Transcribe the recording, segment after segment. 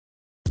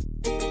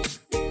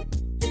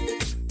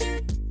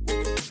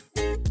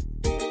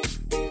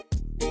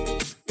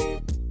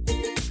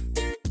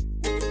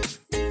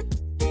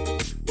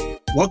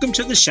Welcome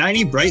to the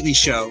Shiny Brightly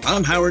Show.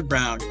 I'm Howard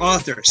Brown,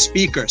 author,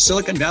 speaker,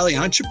 Silicon Valley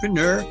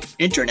entrepreneur,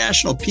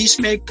 international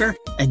peacemaker,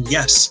 and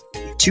yes,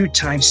 a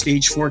two-time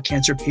stage 4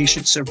 cancer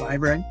patient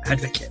survivor and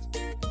advocate.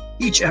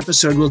 Each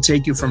episode will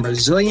take you from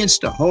resilience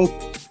to hope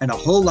and a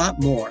whole lot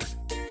more,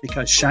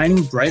 because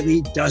shining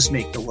brightly does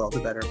make the world a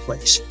better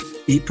place.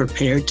 Be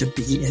prepared to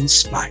be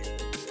inspired.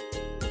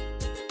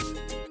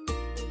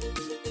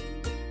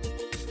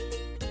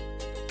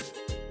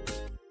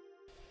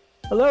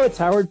 Hello, it's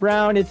Howard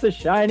Brown. It's the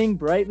Shining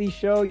Brightly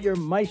Show. Your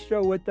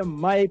maestro with the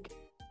mic,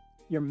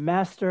 your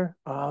master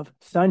of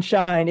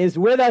sunshine is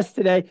with us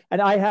today.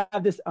 And I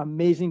have this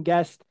amazing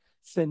guest,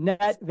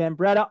 Sanet Van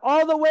Breda,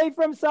 all the way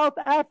from South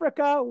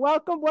Africa.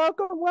 Welcome,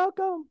 welcome,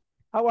 welcome.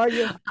 How are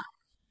you?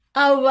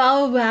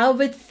 Oh, wow.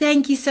 But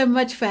thank you so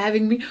much for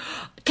having me.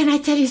 Can I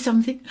tell you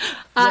something?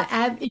 I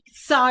am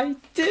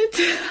excited.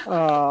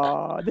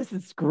 Oh, this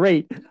is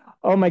great.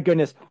 Oh, my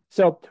goodness.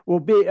 So we'll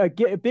be a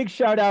big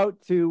shout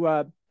out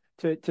to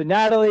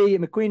Natalie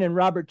McQueen and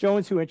Robert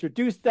Jones, who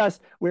introduced us.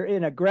 We're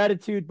in a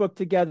gratitude book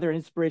together, an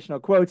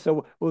inspirational quote.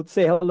 So we'll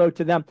say hello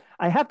to them.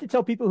 I have to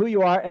tell people who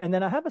you are, and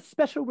then I have a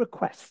special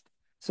request.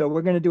 So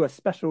we're going to do a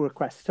special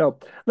request. So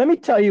let me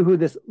tell you who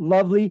this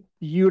lovely,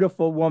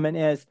 beautiful woman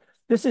is.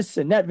 This is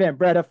Sanet Van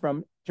Breda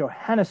from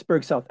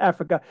Johannesburg, South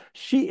Africa.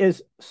 She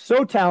is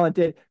so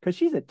talented because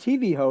she's a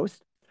TV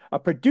host, a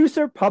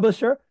producer,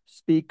 publisher,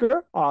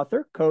 speaker,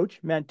 author, coach,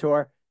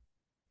 mentor,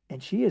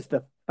 and she is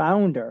the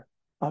founder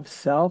of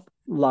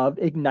Self-Love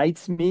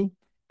Ignites Me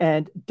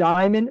and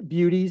Diamond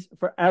Beauties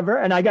Forever.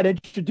 And I got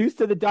introduced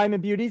to the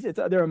Diamond Beauties.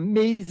 They're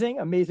amazing,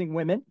 amazing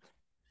women.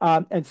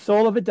 And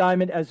Soul of a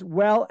Diamond, as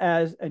well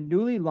as a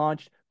newly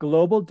launched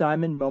Global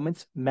Diamond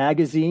Moments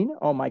magazine.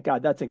 Oh my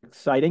God, that's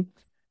exciting.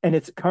 And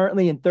it's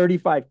currently in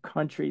 35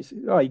 countries.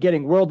 Oh, you're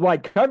getting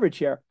worldwide coverage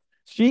here.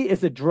 She is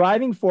the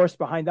driving force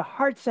behind the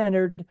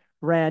heart-centered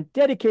brand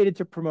dedicated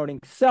to promoting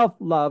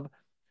self-love,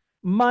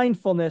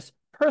 mindfulness,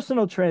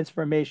 personal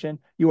transformation.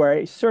 You are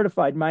a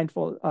certified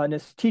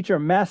mindfulness teacher,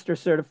 master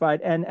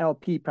certified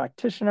NLP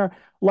practitioner,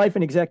 life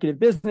and executive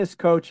business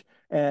coach.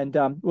 And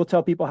we'll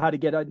tell people how to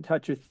get in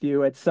touch with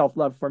you at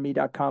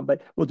selfloveforme.com,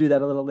 but we'll do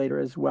that a little later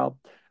as well.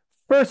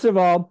 First of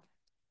all,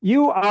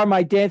 you are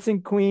my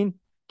dancing queen.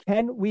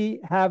 Can I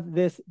have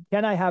this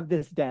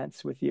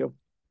dance with you?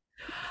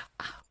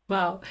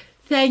 Wow.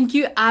 Thank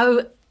you. I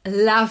would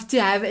love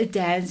to have a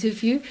dance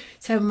with you.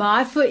 So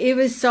my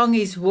forever song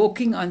is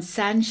Walking on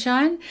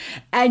Sunshine.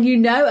 And you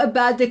know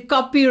about the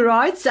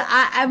copyright. So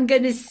I am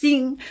going to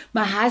sing.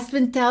 My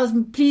husband tells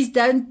me, please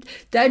don't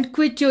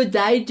quit your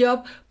day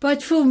job.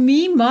 But for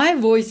me, my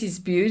voice is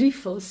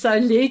beautiful. So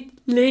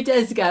let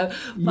us go.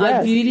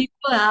 My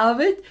beautiful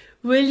Howard,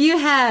 will you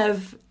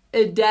have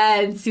a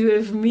dance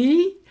with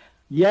me?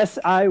 Yes,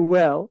 I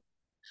will.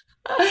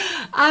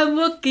 I'm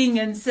walking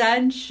in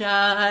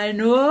sunshine,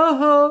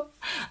 oh,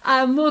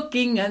 I'm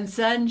walking in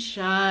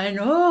sunshine,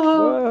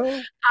 oh,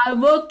 whoa.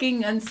 I'm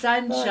walking in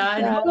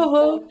sunshine,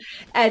 oh,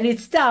 and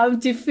it's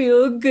time to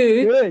feel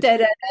good. Da,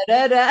 da,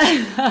 da, da,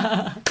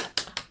 da.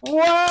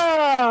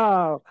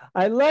 Wow,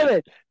 I love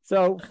it.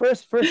 So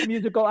first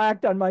musical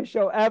act on my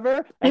show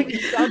ever. And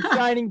I'm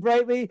shining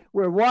brightly.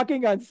 We're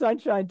walking on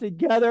sunshine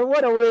together.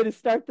 What a way to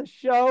start the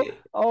show.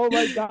 Oh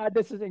my God,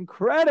 this is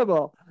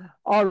incredible.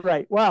 All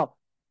right. Well,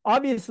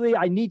 obviously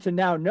I need to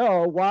now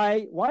know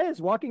why is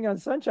Walking on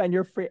Sunshine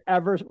your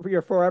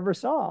forever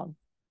song?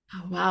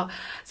 Oh, wow.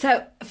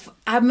 So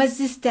I must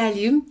just tell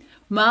you,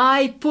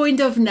 my point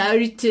of no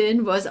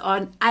return was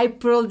on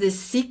April the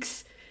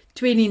 6th,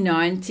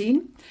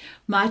 2019.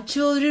 My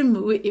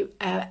children,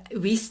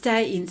 we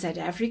stay in South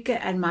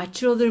Africa, and my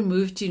children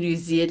moved to New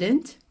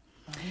Zealand.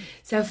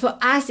 So for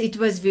us, it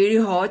was very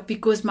hard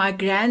because my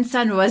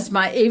grandson was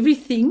my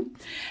everything.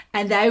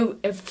 And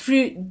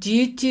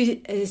due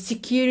to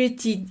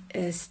security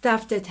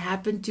stuff that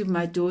happened to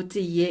my daughter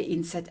here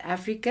in South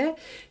Africa,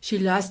 she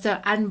lost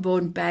her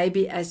unborn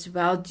baby as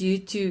well due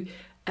to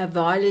a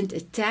violent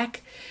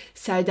attack.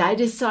 So they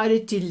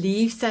decided to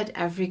leave South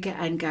Africa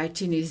and go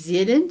to New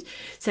Zealand.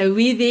 So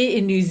we're there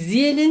in New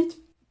Zealand,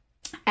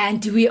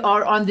 and we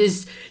are on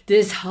this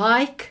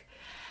hike.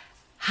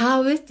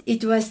 Howard,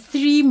 it was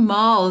 3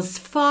 miles,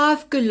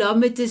 5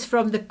 kilometers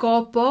from the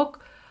car park.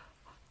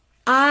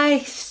 I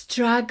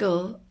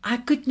struggle. I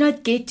could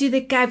not get to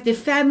the cave. The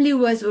family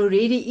was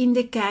already in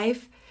the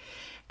cave,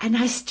 and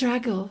I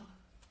struggle.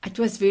 It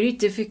was very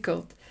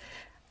difficult.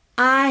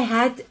 I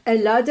had a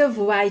lot of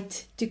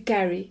weight to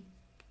carry.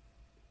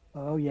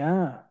 Oh,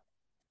 yeah.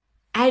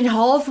 And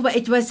halfway,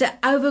 it was an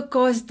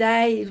overcast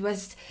day. It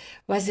was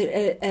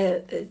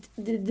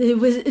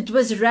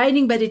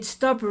raining, but it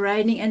stopped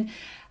raining. And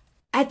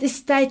at the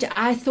stage,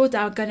 I thought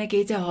I was going to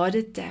get a heart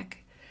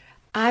attack.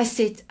 I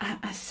said,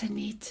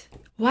 Sanet,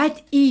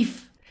 what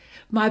if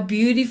my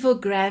beautiful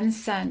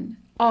grandson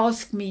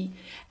asked me?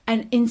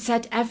 And in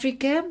South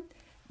Africa,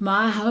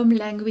 my home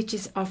language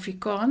is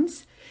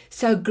Afrikaans.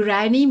 So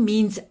granny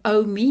means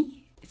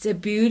Omi. It's a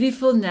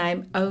beautiful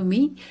name,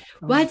 Omi.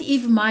 What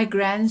if my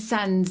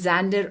grandson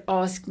Xander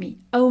asked me,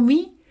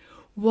 Omi,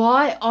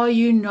 why are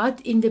you not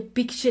in the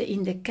picture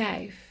in the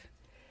cave?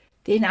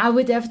 Then I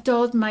would have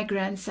told my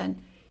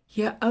grandson,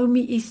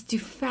 Naomi is too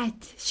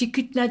fat. She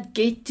could not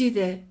get to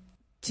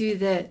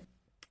the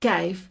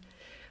cave.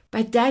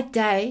 But that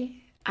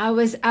day, I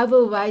was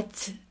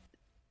overweight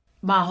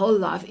my whole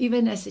life,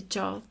 even as a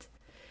child.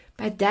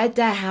 But that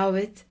day,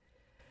 Howard,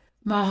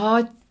 my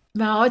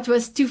heart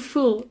was too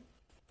full.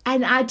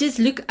 And I just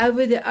looked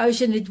over the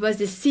ocean.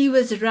 The sea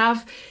was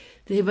rough.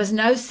 There was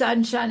no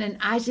sunshine. And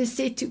I just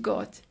said to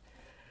God,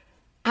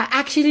 I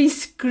actually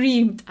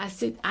screamed. I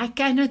said, I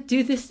cannot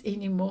do this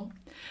anymore.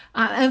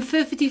 I am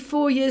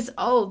 54 years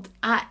old.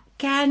 I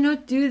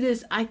cannot do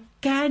this. I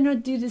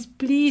cannot do this.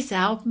 Please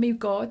help me,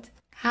 God.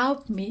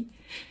 Help me.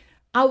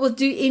 I will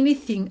do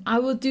anything. I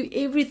will do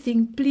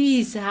everything.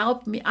 Please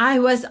help me. I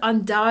was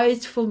on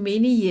diet for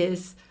many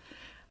years.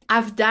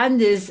 I've done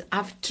this.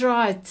 I've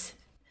tried.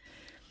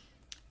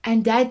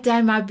 And that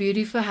day, my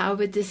beautiful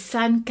Howard, the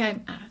sun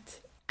came out.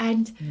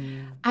 And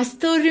I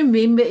still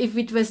remember, if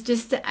it was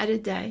just the other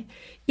day,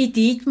 it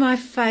hit my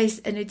face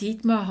and it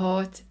hit my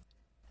heart.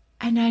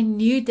 And I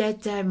knew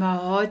that day, my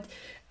heart,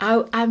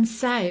 I'm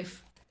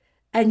safe.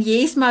 And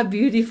yes, my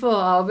beautiful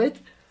Howard,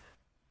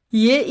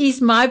 here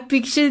is my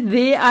picture.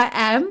 There I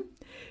am.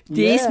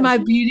 There's my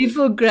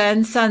beautiful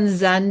grandson,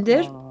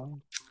 Zander. Aww.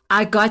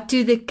 I got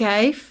to the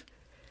cave.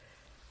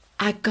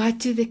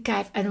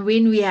 And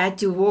when we had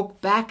to walk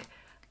back,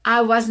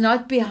 I was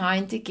not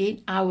behind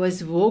again. I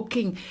was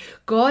walking.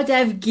 God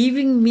have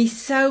given me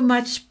so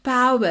much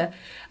power.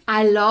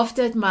 I laughed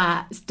at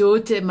my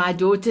daughter. My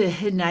daughter,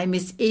 her name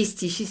is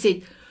Esty. She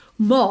said,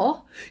 Ma,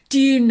 do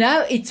you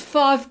know it's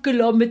 5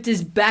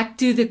 kilometers back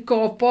to the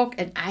car park?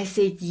 And I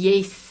said,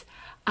 yes,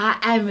 I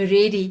am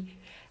ready.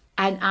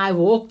 And I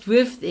walked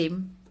with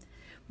them.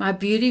 My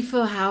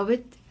beautiful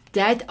Howard,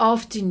 that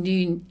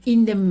afternoon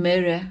in the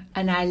Mirror,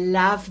 and I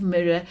love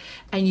Mirror,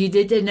 and you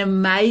did an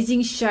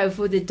amazing show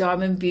for the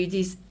Diamond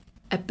Beauties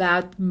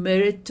about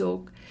Mirror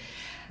Talk.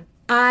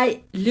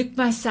 I looked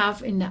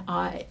myself in the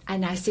eye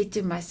and I said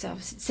to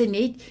myself,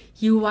 Sanet,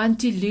 you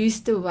want to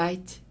lose the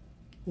weight.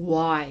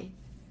 Why?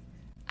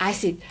 I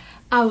said,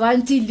 I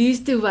want to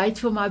lose the weight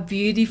for my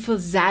beautiful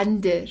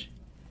Zander.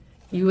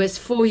 He was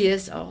 4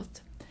 years old.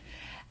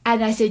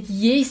 And I said,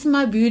 yes,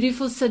 my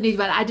beautiful Sanet.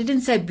 Well, I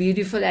didn't say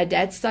beautiful at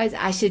that stage.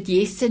 I said,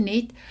 yes,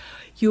 Sanet,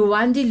 you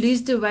want to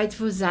lose the weight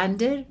for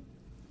Zander?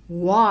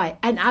 Why?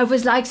 And I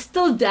was like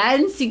still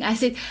dancing. I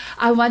said,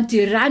 I want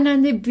to run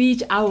on the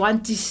beach. I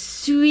want to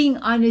swing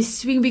on a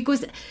swing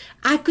because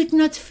I could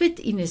not fit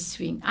in a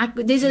swing.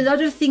 There's a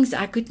lot of things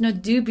I could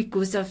not do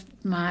because of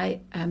my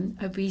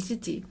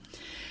obesity.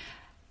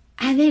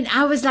 And then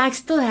I was like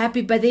still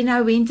happy, but then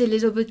I went a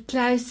little bit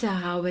closer,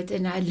 Howard,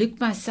 and I looked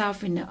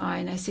myself in the eye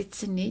and I said,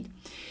 Sanet,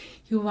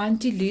 you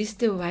want to lose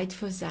the weight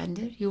for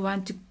Zander? You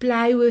want to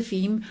play with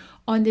him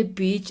on the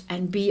beach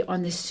and be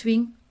on the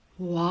swing?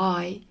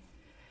 Why?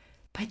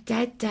 But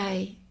that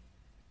day,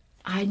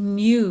 I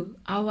knew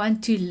I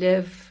want to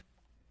live.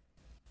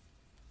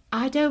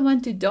 I don't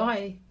want to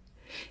die.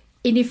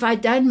 And if I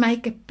don't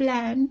make a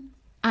plan,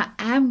 I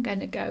am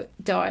going to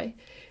die.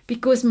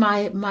 Because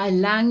my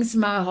lungs,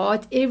 my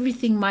heart,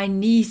 everything, my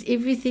knees,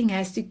 everything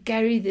has to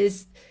carry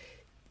this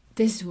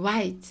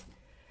weight.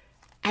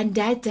 And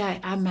that day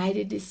I made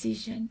a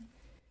decision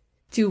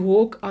to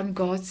walk on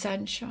God's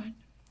sunshine.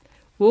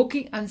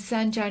 Walking on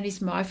sunshine is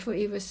my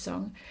forever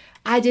song.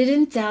 I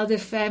didn't tell the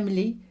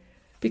family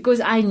because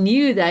I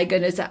knew they're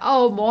going to say,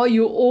 oh, Ma,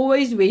 you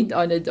always went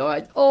on a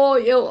diet.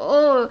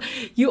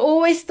 You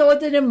always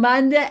start on a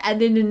Monday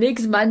and then the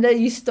next Monday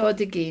you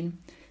start again.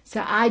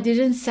 So I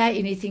didn't say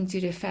anything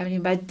to the family,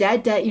 but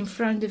that day in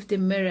front of the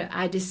mirror,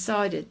 I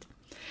decided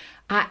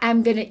I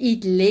am going to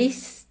eat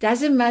less.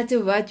 Doesn't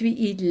matter what we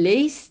eat,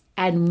 less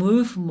and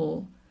move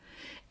more.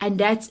 And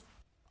that's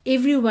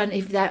everyone,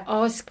 if they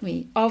ask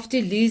me, after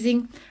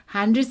losing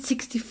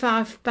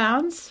 165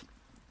 pounds,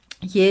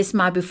 here's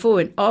my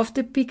before and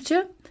after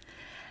picture.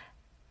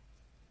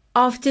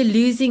 After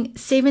losing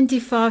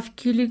 75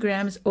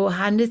 kilograms or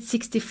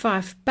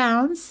 165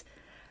 pounds,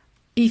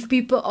 if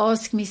people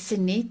ask me,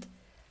 Sanet,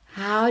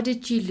 how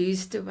did you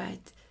lose the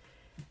weight?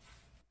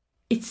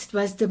 It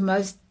was the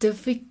most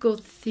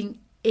difficult thing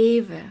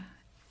ever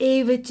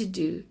to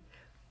do.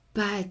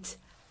 But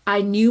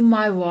I knew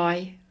my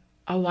why.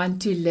 I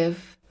want to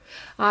live.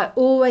 I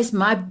always,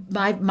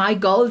 my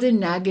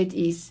golden nugget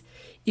is,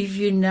 if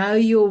you know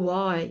your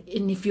why,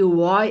 and if your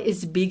why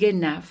is big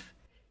enough,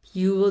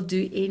 you will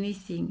do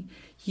anything.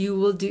 You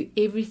will do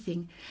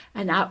everything.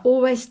 And I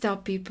always tell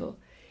people,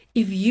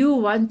 if you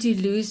want to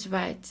lose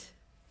weight,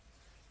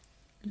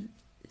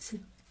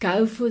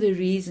 go for the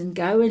reason.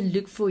 Go and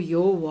look for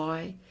your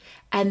why.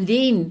 And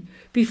then,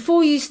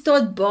 before you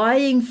start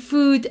buying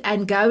food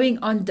and going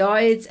on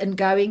diets and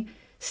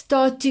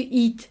start to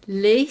eat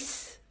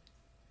less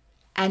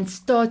and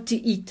start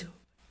to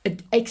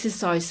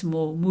exercise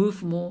more,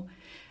 move more.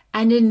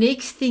 And the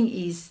next thing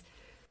is,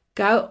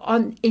 go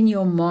on in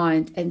your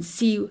mind and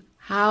see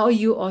how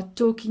you are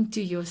talking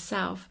to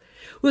yourself.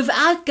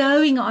 Without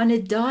going on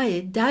a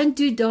diet, don't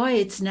do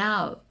diets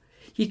now.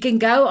 You can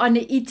go on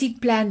an eating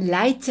plan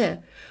later,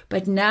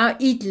 but now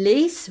eat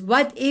less.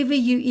 Whatever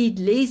you eat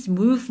less,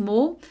 move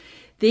more.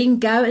 Then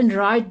go and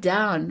write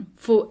down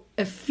for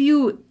a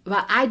few,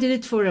 well, I did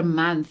it for a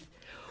month.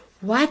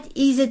 What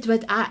is it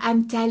what I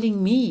am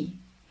telling me?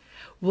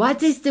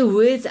 What is the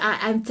words I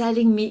am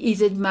telling me?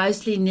 Is it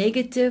mostly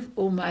negative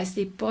or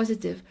mostly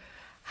positive?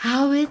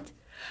 Howard,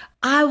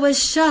 I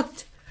was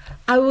shocked.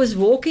 I was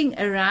walking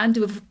around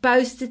with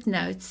post-it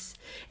notes,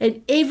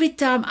 and every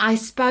time I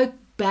spoke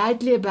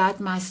badly about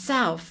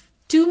myself,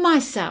 to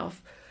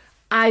myself,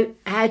 I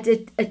had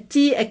a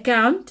T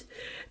account,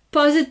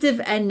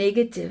 positive and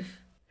negative.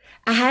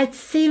 I had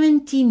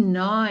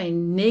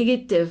 79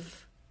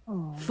 negative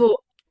for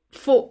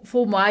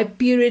my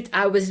period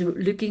I was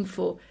looking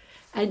for,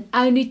 and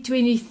only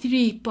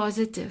 23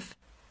 positive.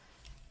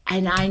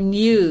 And I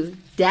knew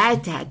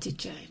that had to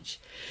change.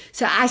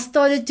 So I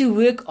started to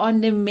work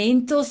on the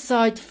mental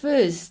side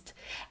first.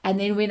 And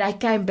then when I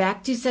came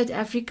back to South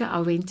Africa, I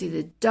went to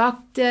the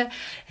doctor.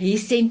 He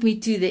sent me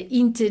to the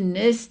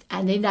internist.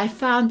 And then I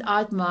found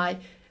out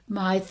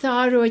my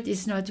thyroid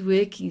is not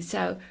working.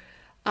 So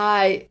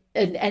I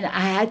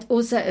had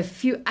also a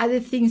few other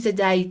things that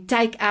I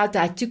take out.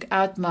 I took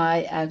out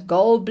my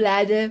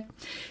gallbladder.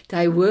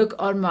 I work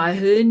on my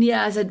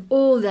hernias and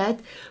all that.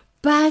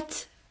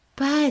 But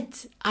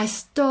I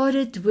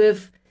started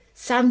with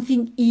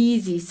something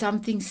easy,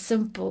 something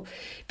simple.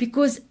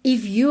 Because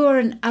if you are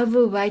an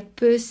overweight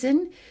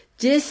person,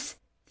 just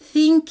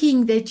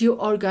thinking that you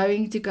are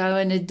going to go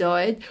on a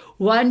diet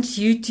wants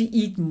you to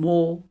eat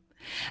more.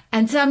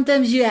 And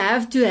sometimes you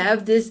have to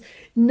have this,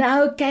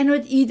 no,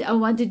 cannot eat, I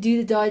want to do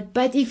the diet.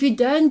 But if you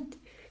don't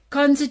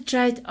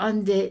concentrate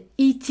on the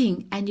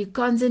eating and you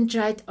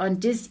concentrate on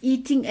just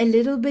eating a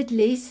little bit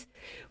less,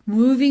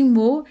 moving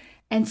more,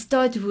 and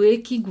start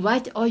working,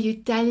 what are you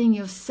telling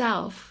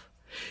yourself?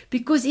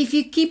 Because if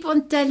you keep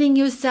on telling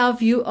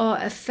yourself you are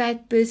a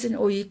fat person,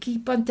 or you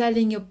keep on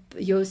telling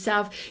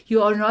yourself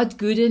you are not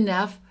good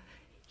enough,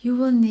 you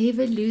will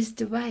never lose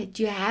the weight.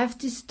 You have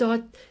to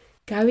start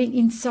going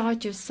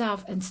inside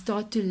yourself and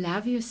start to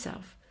love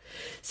yourself.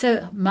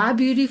 So, my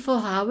beautiful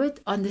Howard,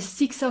 on the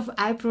 6th of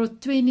April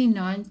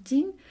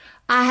 2019,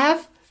 I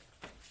have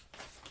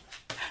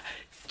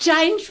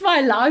changed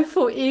my life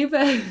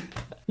forever.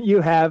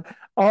 You have.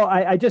 Oh,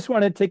 I just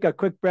want to take a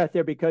quick breath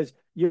there, because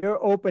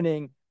your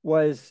opening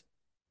was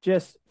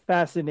just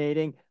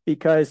fascinating,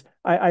 because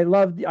I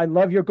love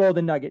your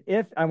golden nugget.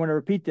 If I want to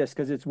repeat this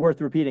because it's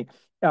worth repeating,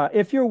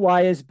 if your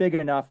why is big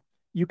enough,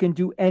 you can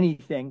do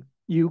anything.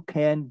 You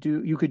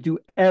could do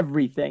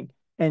everything.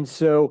 And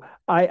so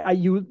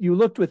you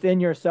looked within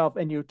yourself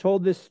and you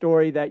told this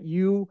story that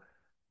you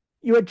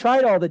had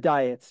tried all the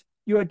diets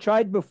you had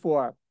tried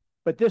before,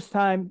 but this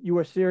time you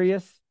were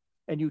serious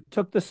and you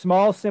took the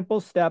small, simple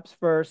steps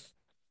first,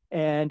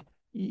 and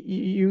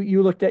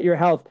you looked at your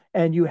health,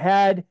 and you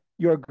had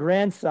your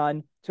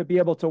grandson to be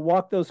able to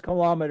walk those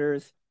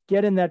kilometers,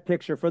 get in that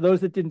picture. For those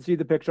that didn't see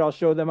the picture, I'll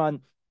show them on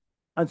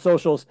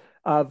socials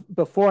of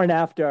before and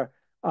after.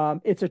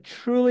 It's a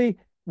truly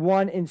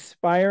one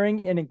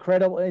inspiring and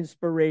incredible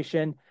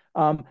inspiration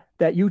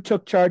that you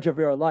took charge of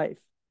your life.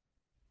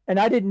 And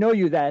I didn't know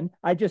you then.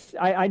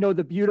 I know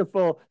the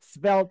beautiful,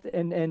 svelte,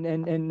 and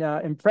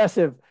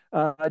impressive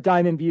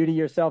diamond beauty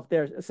yourself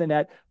there,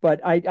 Sanet. But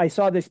I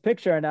saw this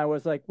picture and I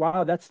was like,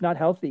 wow, that's not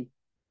healthy.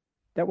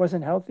 That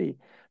wasn't healthy.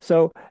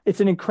 So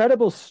it's an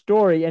incredible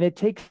story, and it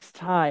takes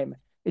time.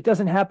 It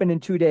doesn't happen in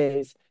 2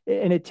 days,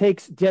 and it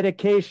takes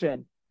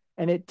dedication,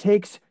 and it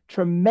takes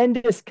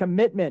tremendous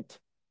commitment,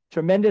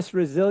 tremendous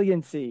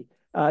resiliency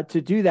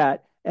to do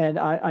that. And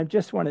I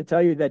just want to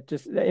tell you that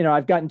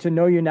I've gotten to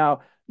know you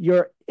now.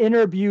 Your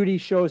inner beauty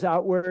shows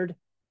outward.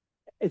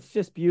 It's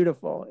just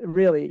beautiful.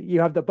 Really,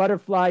 you have the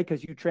butterfly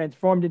because you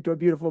transformed into a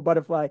beautiful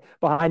butterfly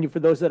behind you, for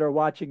those that are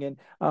watching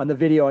on the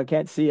video and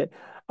can't see it.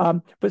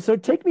 But so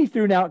take me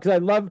through now, because I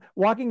love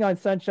Walking on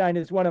Sunshine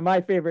is one of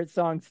my favorite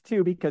songs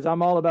too, because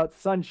I'm all about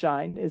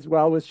sunshine as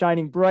well, with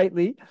shining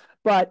brightly.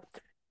 But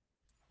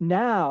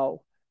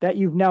now that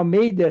you've now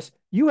made this,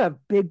 you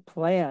have big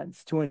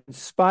plans to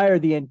inspire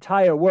the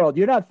entire world.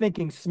 You're not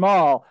thinking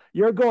small.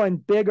 You're going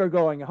big or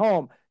going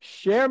home.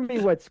 Share me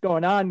what's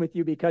going on with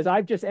you, because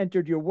I've just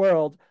entered your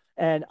world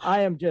and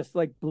I am just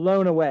like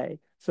blown away.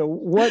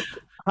 So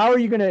how are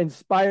you going to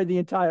inspire the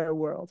entire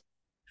world?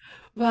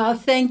 Well,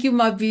 thank you,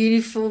 my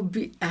beautiful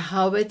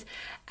Howard.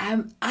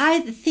 I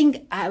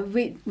think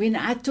when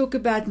I talk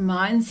about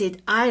mindset,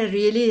 I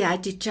really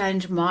had to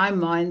change my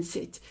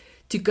mindset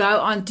to go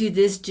onto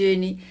this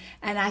journey.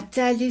 And I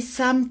tell you,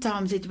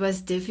 sometimes it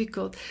was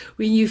difficult.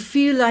 When you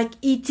feel like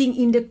eating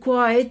in the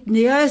quiet,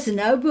 yes,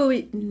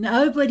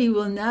 nobody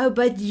will know,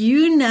 but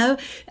you know,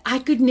 I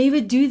could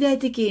never do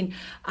that again.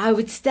 I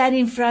would stand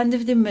in front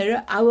of the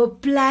mirror, I will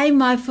play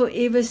my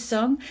forever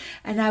song,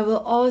 and I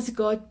will ask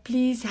God,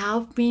 please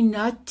help me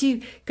not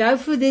to go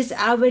for this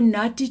hour,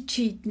 not to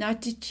cheat.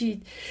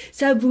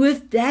 So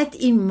with that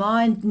in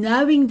mind,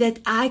 knowing that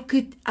I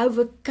could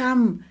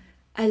overcome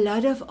a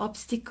lot of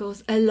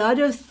obstacles, a lot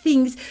of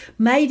things,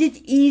 made it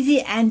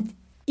easy and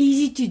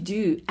easy to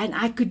do, and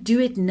I could do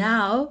it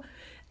now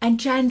and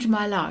change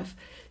my life.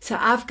 So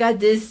I've got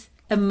this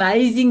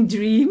amazing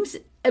dreams,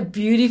 a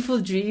beautiful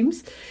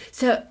dreams.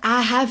 So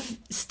I have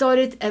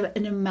started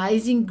an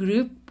amazing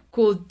group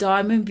called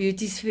Diamond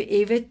Beauties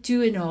Forever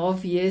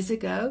 2.5 years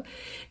ago.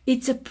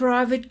 It's a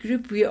private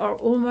group. We are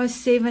almost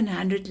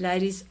 700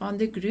 ladies on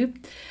the group.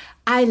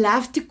 I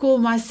love to call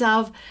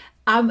myself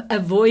I'm a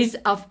voice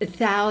of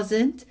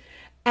 1,000.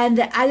 And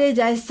the other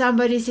day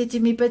somebody said to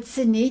me, but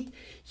Sanet,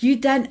 you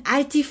done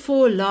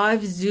 84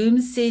 live Zoom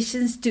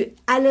sessions to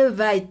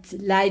elevate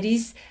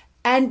ladies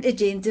and a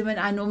gentleman.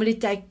 I normally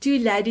take 2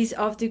 ladies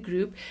of the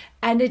group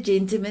and a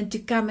gentleman to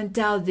come and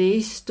tell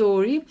their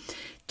story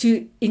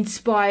to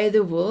inspire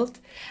the world.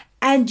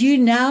 And you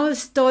now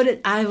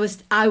started,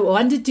 I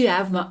wanted to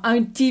have my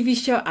own TV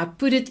show. I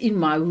put it in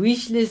my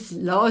wish list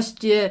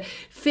last year,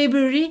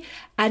 February,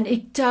 and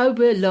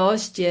October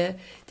last year.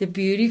 The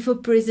beautiful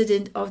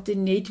president of the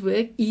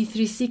network,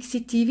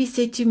 E360 TV,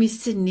 said to me,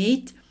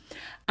 Sanet,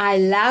 I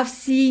love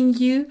seeing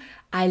you.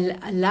 I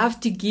love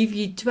to give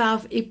you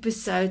 12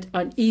 episodes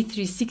on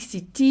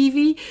E360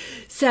 TV.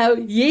 So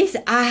yes,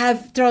 I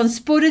have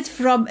transported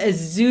from a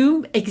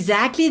Zoom,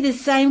 exactly the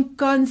same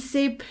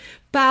concept.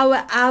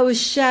 Power Hour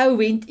show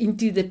went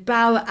into the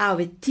Power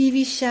Hour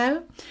TV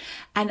show.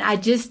 And I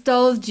just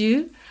told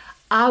you,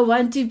 I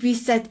want to be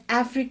South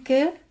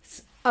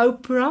Africa's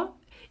Oprah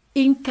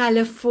in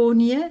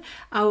California.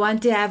 I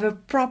want to have a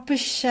proper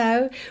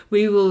show.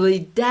 We will be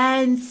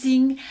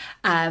dancing,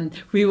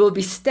 we will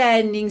be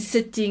standing,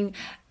 sitting,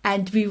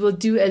 and we will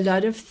do a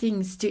lot of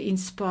things to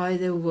inspire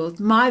the world.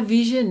 My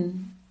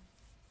vision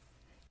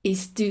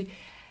is to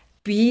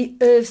be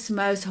Earth's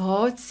most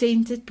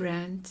heart-centered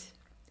brand,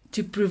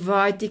 to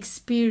provide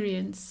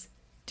experience,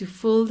 to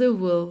fill the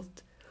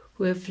world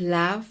with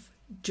love,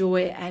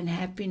 joy, and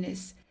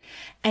happiness.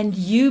 And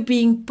you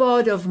being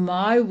part of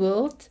my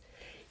world,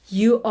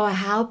 you are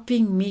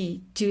helping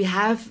me to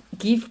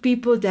give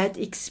people that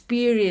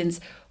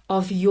experience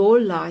of your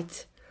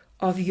light,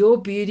 of your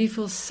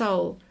beautiful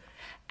soul.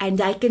 And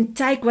they can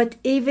take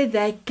whatever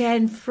they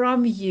can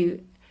from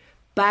you.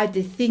 But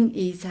the thing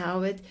is,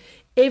 Howard,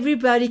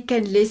 everybody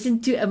can listen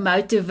to a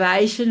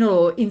motivational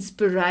or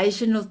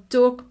inspirational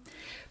talk.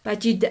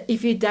 But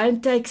if you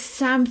don't take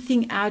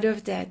something out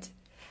of that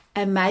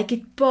and make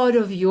it part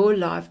of your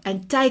life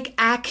and take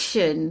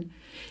action,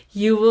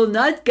 you will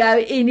not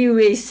go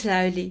anywhere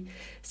slowly.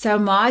 So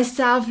my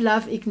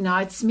self-love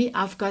ignites me.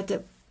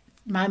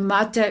 My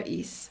motto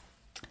is,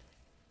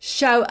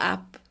 show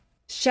up.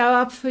 Show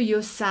up for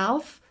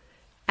yourself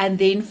and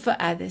then for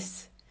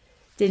others.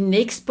 The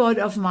next part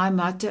of my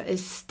motto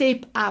is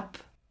step up.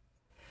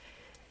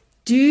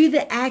 Do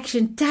the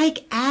action.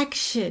 Take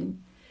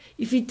action.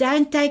 If you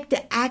don't take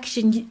the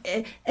action,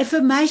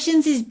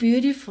 affirmations is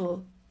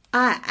beautiful.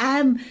 I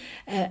am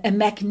a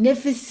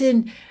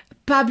magnificent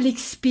public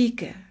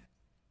speaker.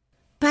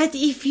 But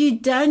if you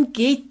don't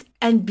get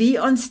and be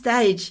on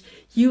stage,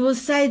 you will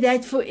say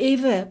that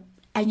forever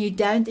and you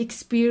don't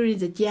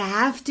experience it. You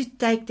have to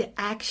take the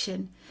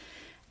action.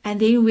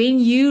 And then when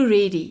you're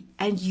ready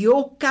and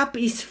your cup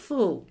is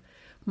full,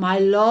 my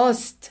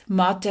last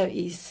motto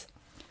is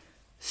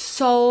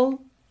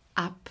soul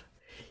up.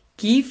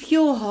 Give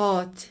your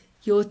heart,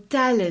 your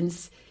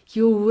talents,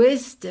 your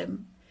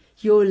wisdom,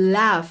 your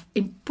love.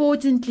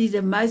 Importantly,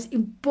 the most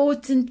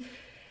important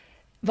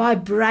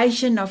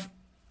vibration of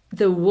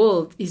the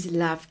world is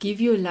love.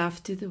 Give your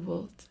love to the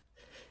world.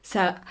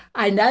 So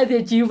I know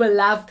that you will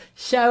love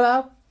show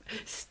up,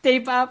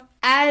 step up,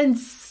 and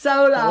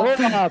soul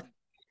up.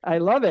 I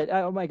love it.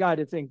 Oh my God,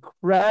 it's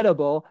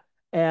incredible.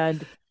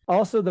 And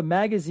also the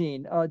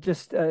magazine.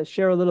 Just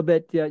share a little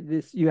bit.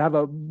 You have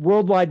a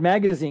worldwide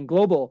magazine,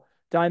 Global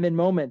Diamond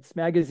Moments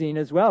magazine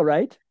as well,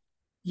 right?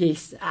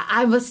 Yes,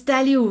 I must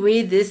tell you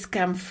where this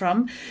comes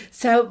from.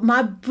 So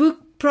my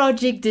book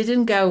project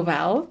didn't go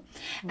well,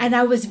 and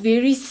I was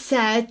very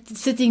sad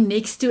sitting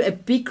next to a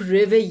big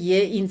river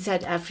here in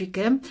South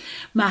Africa.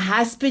 My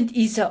husband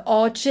is an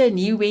archer and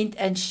he went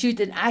and shoot,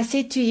 and I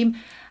said to him,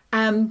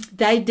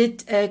 they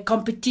did a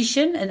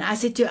competition, and I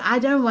said to her, I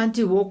don't want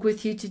to walk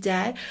with you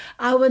today.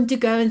 I want to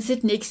go and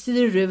sit next to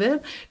the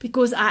river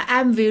because I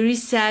am very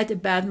sad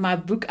about my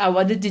book. I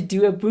wanted to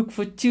do a book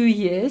for 2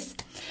 years,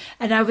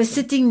 and I was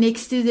sitting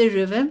next to the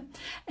river.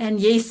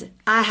 And yes,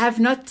 I have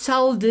not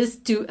told this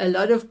to a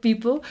lot of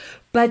people,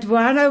 but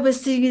while I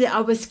was sitting there, I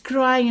was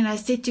crying, and I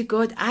said to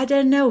God, I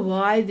don't know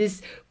why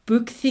this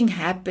book thing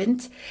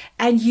happened,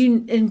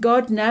 and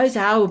God knows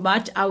how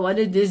much I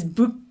wanted this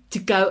book to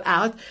go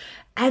out.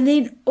 And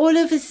then all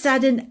of a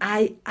sudden,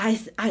 I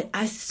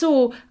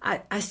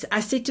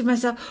said to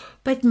myself,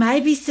 but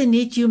maybe,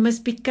 Sanet, you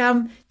must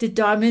become the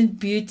Diamond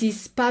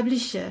Beauties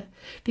publisher,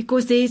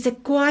 because there's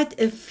quite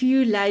a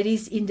few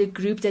ladies in the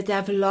group that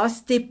have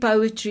lost their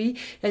poetry,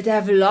 that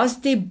have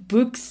lost their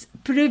books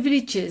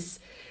privileges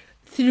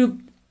through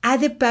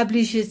other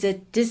publishers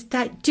that just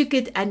took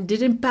it and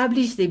didn't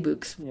publish their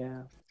books.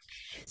 Yeah.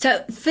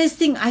 So first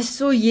thing I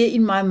saw here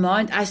in my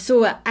mind, I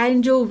saw an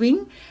angel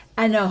wing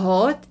and a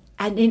heart.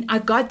 And then I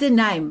got the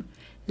name,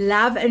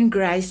 Love and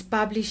Grace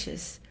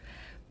Publishers.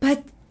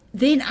 But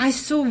then I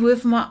saw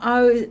with my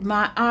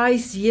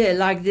eyes here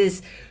like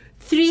this,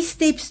 3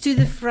 steps to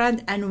the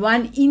front and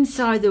 1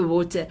 inside the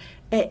water.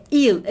 An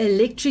eel,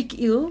 electric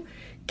eel,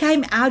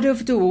 came out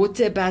of the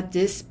water about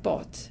this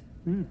spot.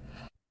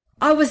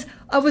 I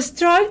was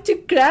trying to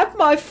grab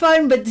my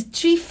phone, but the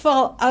tree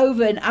fell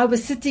over and I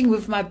was sitting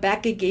with my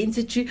back against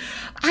the tree.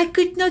 I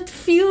could not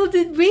feel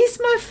it. Where's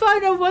my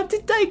phone? I want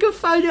to take a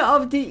photo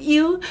of the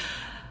eel.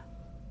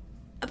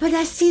 But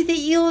I see the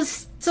eel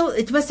still,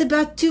 it was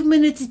about 2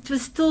 minutes, it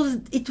was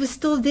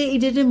still there, it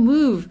didn't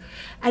move.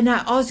 And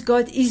I asked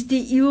God, is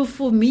the eel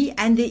for me?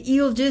 And the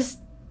eel just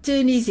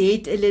turned his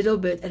head a little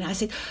bit. And I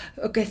said,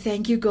 okay,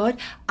 thank you, God.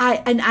 I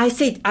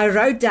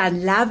wrote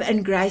down Love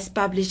and Grace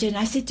Publisher, and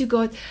I said to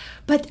God,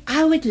 but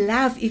I would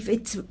love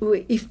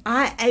if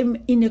I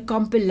am in a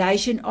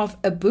compilation of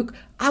a book,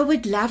 I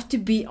would love to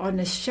be on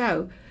a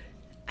show.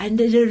 And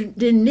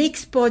the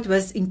next part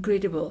was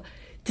incredible.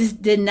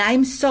 The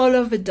name Soul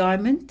of a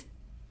Diamond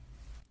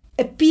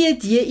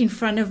appeared here in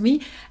front of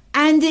me,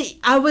 and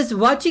I was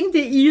watching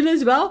the eel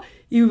as well.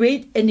 He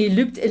went and he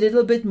looked a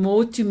little bit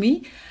more to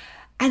me,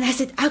 and I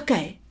said,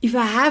 okay, if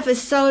I have a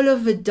Soul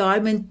of a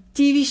Diamond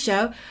TV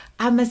show,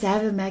 I must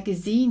have a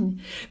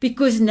magazine,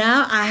 because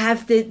now I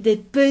have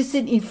the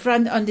person in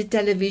front on the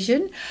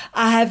television.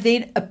 I have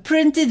then a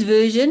printed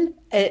version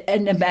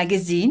and a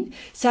magazine.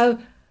 So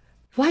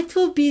what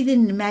will be the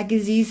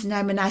magazine's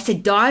name? And I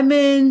said,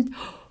 Diamond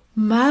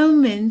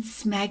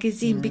Moments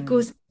magazine,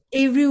 because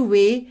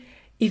everywhere,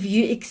 if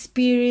you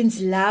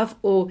experience love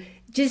or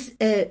just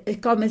a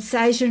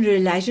conversation,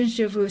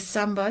 relationship with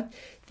somebody,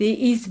 there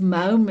is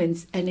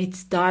moments, and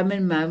it's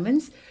Diamond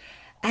Moments.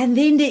 And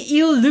then the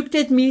eel looked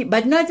at me,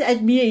 but not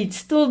at me, it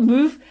still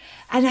moved.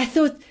 And I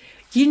thought,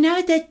 you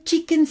know that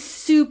chicken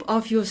soup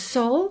of your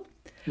soul?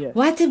 Yes.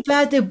 What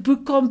about a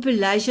book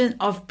compilation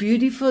of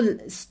beautiful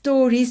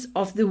stories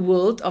of the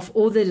world, of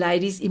all the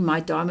ladies in my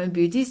Diamond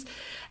Beauties?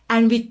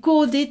 And we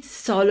called it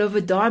Soul of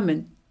a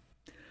Diamond.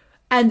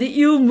 And the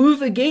eel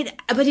moved again,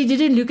 but he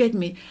didn't look at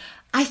me.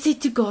 I said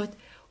to God,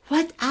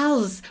 what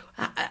else?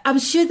 I'm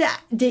sure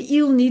that the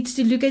eel needs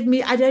to look at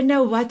me. I don't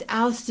know what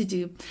else to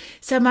do.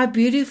 So my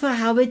beautiful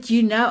Howard,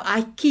 you know,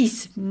 I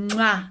kiss.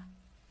 Mwah.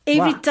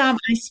 Every time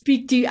I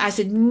speak to you, I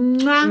said,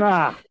 mwah.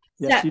 Mwah.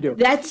 Yes, so you do.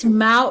 That's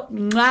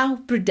Mau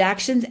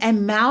Productions,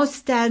 and Mau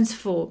stands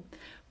for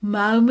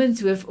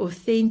Moments with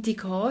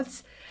Authentic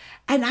Hearts.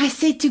 And I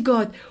said to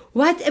God,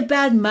 what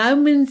about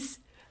Moments,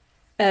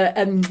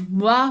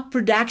 Moi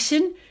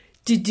Production,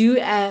 to do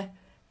a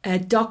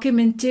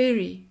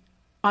documentary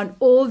on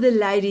all the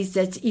ladies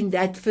that's in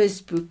that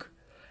first book?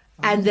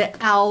 And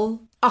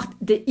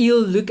the eel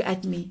looked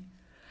at me.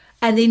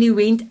 And then he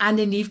went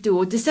underneath the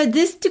water. So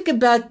this took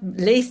about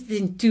less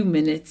than 2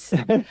 minutes.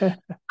 I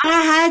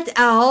had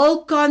a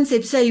whole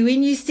concept. So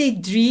when you say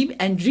dream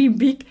and dream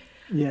big,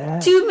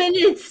 2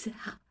 minutes.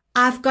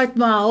 I've got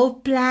my whole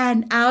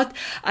plan out.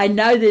 I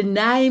know the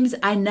names.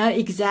 I know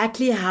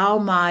exactly how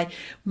my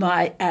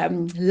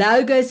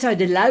logo. So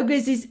the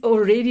logos is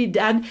already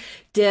done.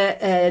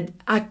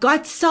 I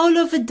got Soul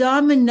of a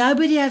Diamond.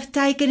 Nobody have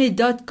taken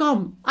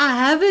it.com. I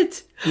have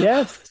it.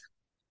 Yes.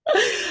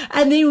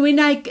 And then when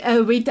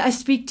I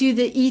speak to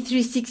the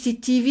E360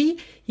 TV,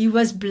 he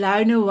was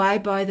blown away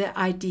by the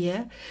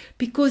idea,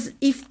 because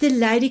if the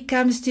lady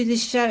comes to the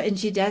show and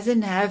she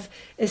doesn't have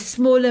a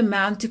small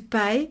amount to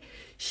pay,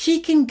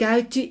 she can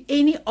go to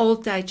any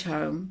old age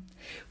home.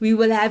 We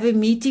will have a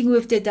meeting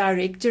with the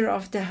director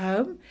of the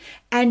home,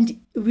 and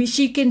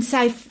she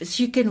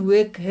can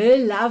work her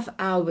love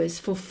hours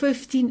for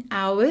 15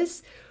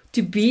 hours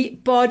to be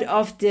part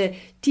of the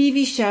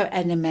TV show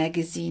and the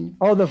magazine.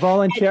 Oh, the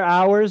volunteer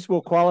hours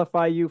will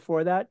qualify you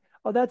for that?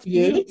 Oh, that's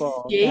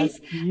beautiful. Yes.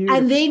 That's beautiful.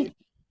 And then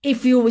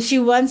if she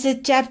wants a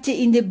chapter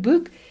in the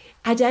book,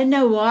 I don't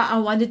know why I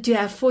wanted to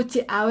have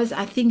 40 hours.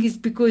 I think it's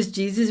because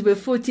Jesus were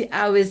 40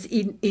 hours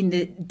in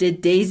the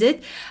desert.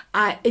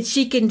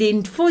 She can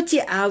then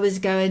 40 hours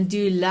go and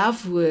do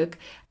love work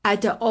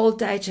at an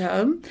old age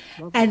home.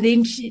 Okay. And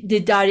then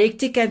the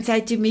director can say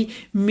to me,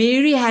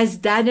 Mary has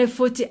done her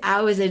 40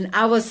 hours. And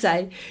I will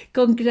say,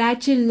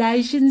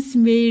 congratulations,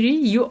 Mary.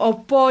 You are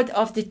part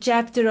of the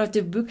chapter of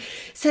the book.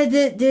 So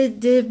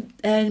the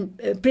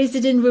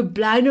president was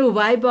blown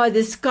away by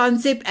this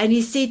concept. And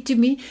he said to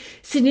me,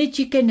 Sanet,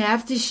 you can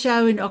have the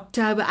show in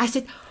October. I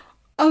said,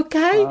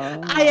 okay,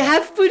 I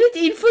have put it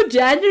in for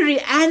January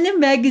and a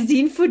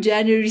magazine for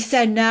January.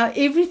 So now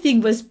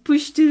everything was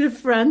pushed to the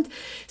front.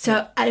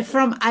 So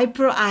from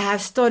April, I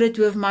have started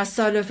with my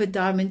Soul of a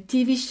Diamond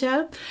TV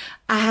show.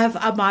 I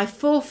have my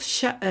fourth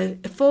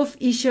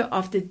issue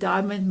of the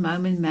Diamond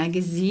Moment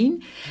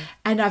magazine.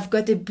 And I've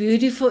got a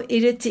beautiful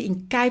editor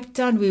in Cape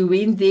Town. We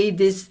went there.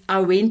 I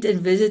went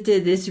and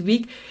visited this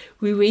week.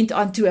 We went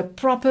onto a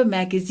proper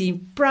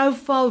magazine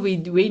profile. We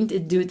went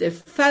and did a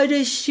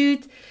photo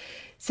shoot.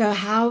 So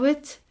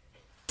Howard,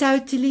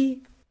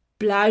 totally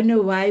blown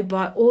away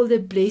by all the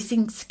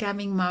blessings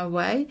coming my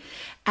way,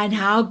 and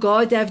how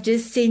God have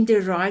just sent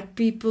the right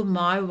people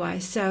my way.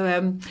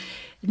 So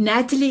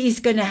Natalie is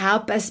going to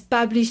help us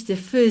publish the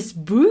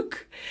first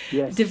book,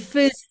 Yes. the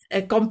first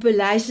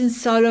compilation,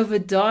 Soul of a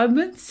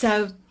Diamond.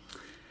 So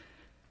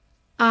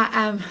I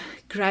am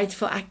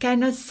grateful. I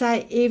cannot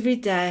say every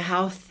day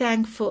how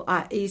thankful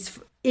I is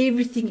for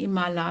everything in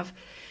my life.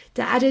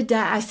 The other day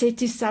I said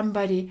to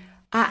somebody,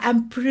 I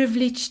am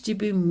privileged to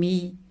be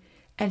me.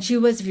 And she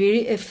was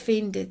very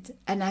offended.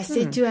 And I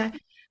said to her,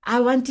 I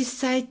want to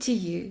say to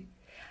you,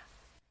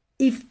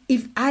 if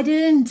I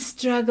didn't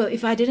struggle,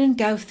 if I didn't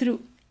go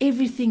through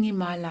everything in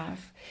my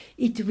life,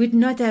 it would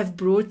not have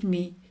brought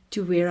me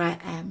to where I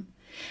am.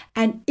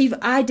 And if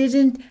I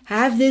didn't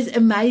have these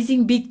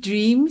amazing big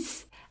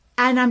dreams,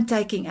 and I'm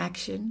taking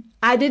action,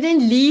 I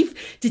didn't leave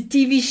the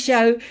TV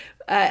show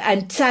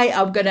and say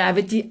I'm going to have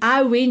it.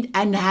 I went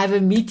and have a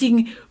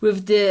meeting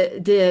with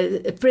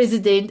the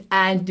president,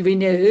 and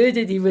when I heard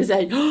it, he was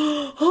like,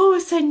 "Oh,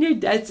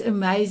 Sanet, that's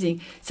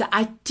amazing." So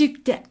I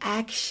took the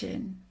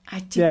action.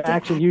 The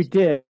action you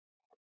did.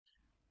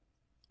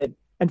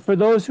 And for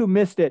those who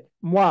missed it,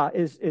 moi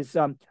is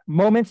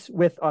Moments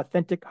with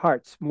Authentic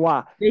Hearts,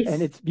 moi. Yes.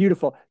 And it's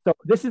beautiful. So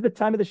this is the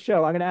time of the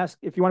show. I'm going to ask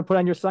if you want to put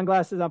on your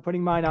sunglasses. I'm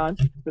putting mine on.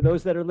 For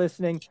those that are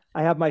listening,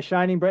 I have my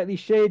Shining Brightly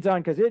shades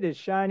on because it is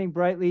shining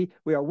brightly.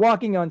 We are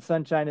walking on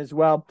sunshine as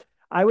well.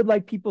 I would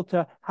like people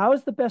to, how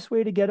is the best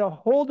way to get a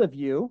hold of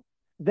you?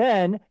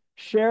 Then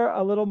share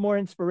a little more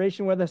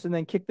inspiration with us and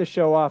then kick the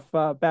show off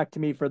back to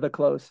me for the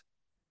close.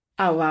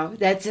 Oh, wow,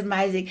 that's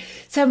amazing.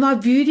 So, my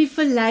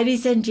beautiful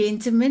ladies and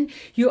gentlemen,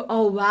 you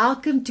are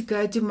welcome to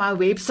go to my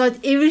website.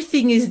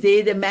 Everything is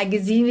there. The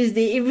magazine is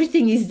there.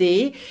 Everything is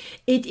there.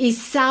 It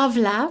is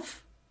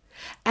self-love.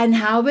 And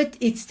Howard,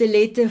 it's the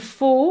letter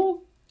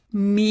 4me.com.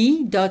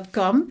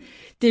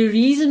 The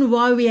reason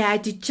why we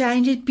had to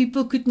change it,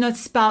 people could not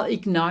spell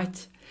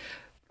ignite.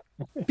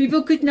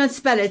 People could not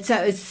spell it. So,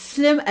 it's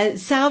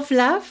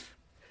self-love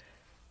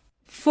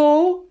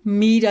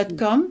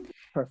 4me.com.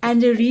 Perfect.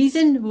 And the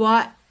reason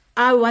why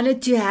I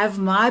wanted to have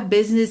my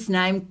business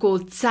name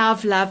called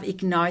Self-Love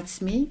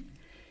Ignites Me.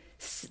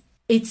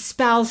 It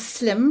spells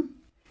slim.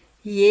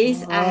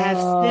 Yes, I have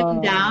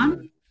slim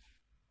down.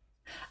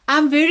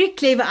 I'm very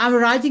clever. I'm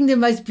writing the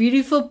most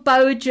beautiful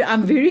poetry.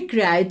 I'm very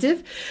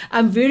creative.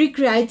 I'm very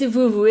creative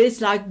with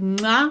words like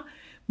mwah,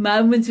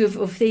 moments with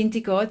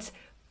authentic hearts.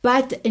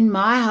 But in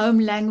my home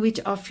language,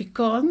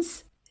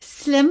 Afrikaans,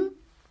 slim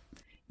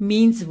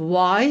means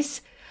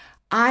wise.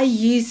 I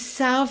use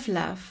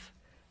self-love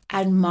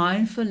and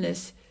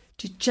mindfulness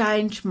to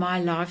change my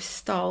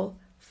lifestyle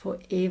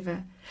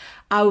forever.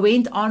 I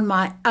went on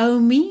my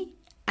Omi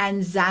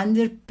and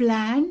Xander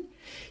plan.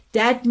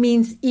 That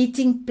means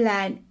eating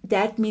plan.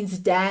 That means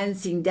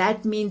dancing.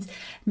 That means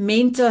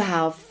mental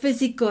health,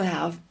 physical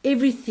health,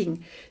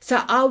 everything.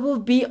 So I will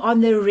be on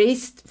the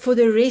rest for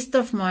the rest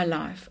of my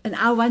life. And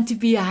I want to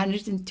be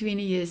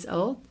 120 years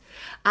old.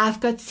 I've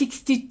got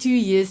 62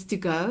 years to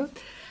go.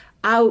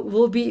 I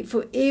will be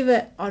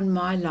forever on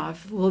my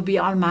life, will be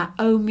on my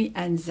Omi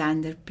and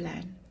Xander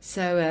plan.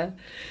 So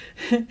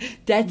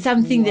that's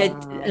something that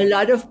a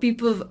lot of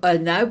people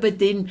know, but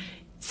then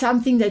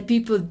something that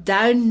people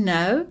don't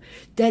know,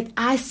 that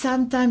I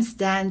sometimes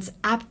dance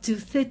up to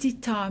 30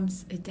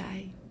 times a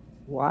day.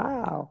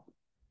 Wow.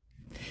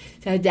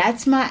 So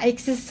that's my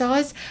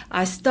exercise.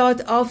 I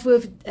start off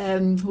with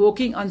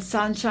walking on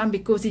sunshine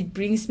because it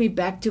brings me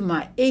back to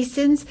my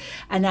essence,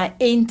 and I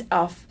end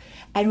off.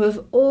 And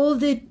with all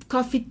the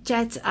coffee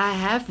chats I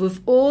have,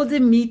 with all the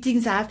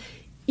meetings I have,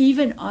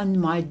 even on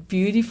my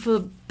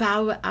beautiful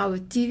Power Hour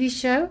TV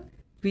show,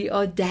 we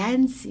are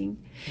dancing.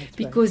 That's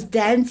because right.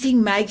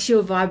 Dancing makes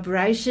your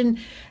vibration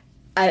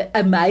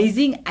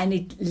amazing, and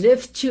it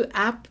lifts you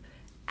up,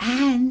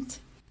 and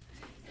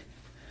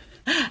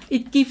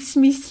it keeps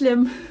me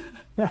slim.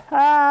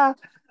 I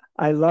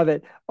love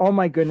it. Oh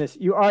my goodness.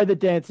 You are the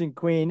dancing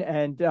queen,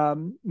 and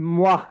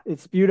mwah,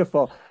 it's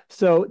beautiful.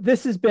 So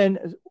this has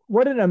been,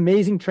 what an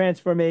amazing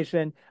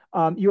transformation.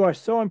 You are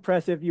so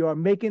impressive. You are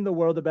making the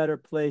world a better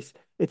place.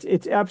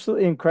 It's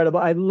absolutely incredible.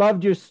 I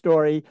loved your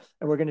story,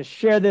 and we're going to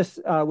share this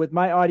with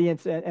my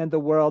audience and the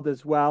world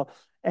as well.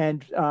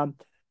 And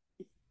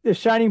the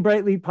Shining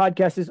Brightly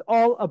podcast is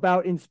all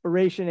about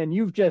inspiration, and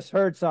you've just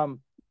heard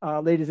some,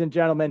 ladies and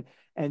gentlemen.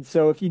 And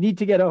so if you need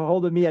to get a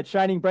hold of me at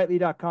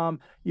shiningbrightly.com,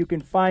 you can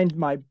find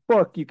my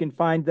book, you can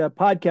find the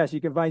podcast,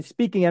 you can find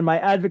speaking and my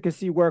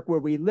advocacy work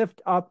where we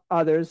lift up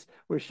others.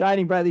 We're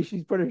shining brightly.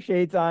 She's put her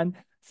shades on,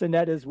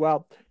 Sanet as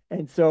well.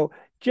 And so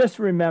just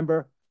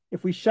remember,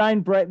 if we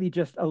shine brightly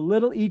just a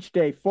little each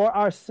day for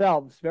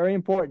ourselves, very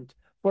important,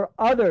 for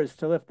others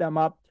to lift them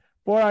up,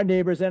 for our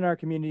neighbors and our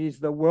communities,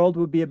 the world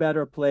would be a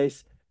better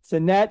place.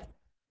 Sanet,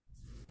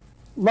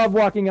 love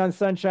walking on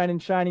sunshine and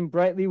shining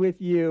brightly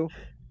with you.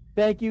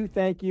 Thank you,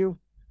 thank you,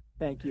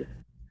 thank you.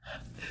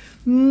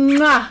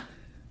 Mwah.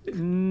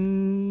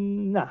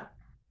 Mwah.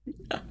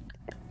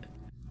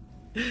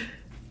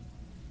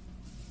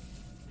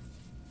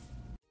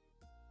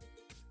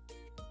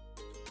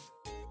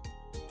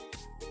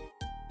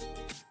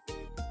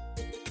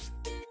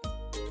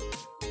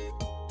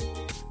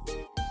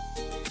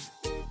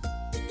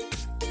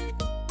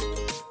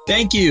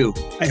 Thank you.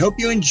 I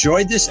hope you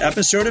enjoyed this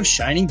episode of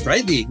Shining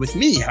Brightly with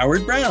me,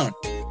 Howard Brown.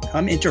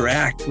 Come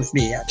interact with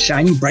me at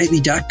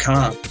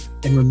shiningbrightly.com.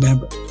 And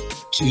remember,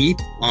 keep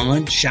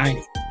on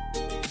shining.